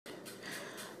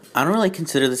I don't really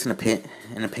consider this an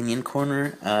opinion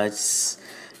corner. It's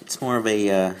more of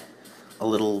a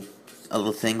little a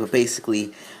little thing, but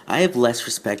basically, I have less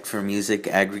respect for music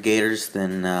aggregators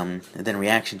than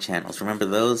reaction channels. Remember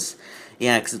those?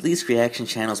 Yeah, because at least reaction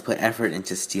channels put effort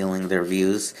into stealing their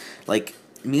views. Like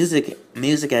music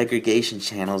aggregation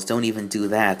channels don't even do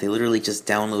that. They literally just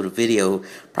download a video,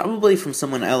 probably from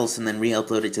someone else, and then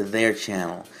re-upload it to their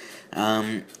channel.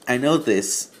 I know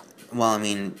this. Well, I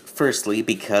mean, firstly,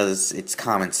 because it's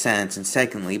common sense, and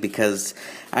secondly, because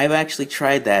I've actually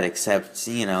tried that, except,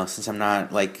 since I'm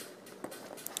not, like,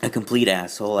 a complete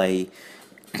asshole, I,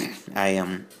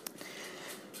 um,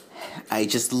 I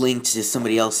just linked to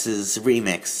somebody else's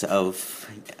remix of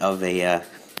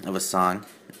a song,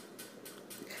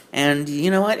 and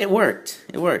you know what? It worked.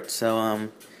 It worked. So,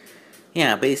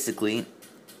 yeah, basically,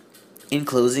 in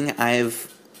closing,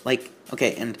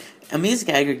 okay, and a music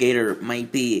aggregator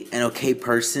might be an okay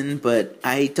person, but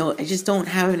I just don't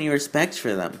have any respect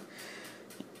for them.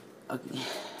 Uh,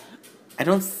 I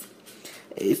don't,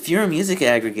 if you're a music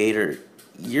aggregator,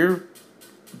 you're,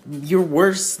 you're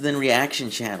worse than reaction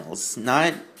channels.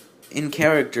 Not in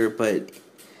character, but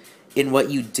in what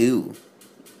you do.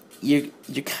 You're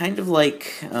kind of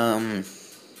like,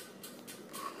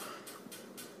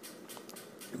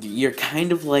 you're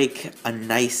kind of like a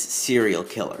nice serial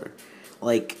killer.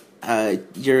 Like,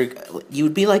 you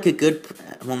would be like a good,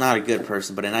 well, not a good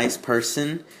person, but a nice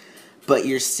person, but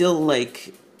you're still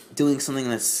like doing something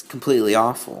that's completely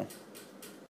awful.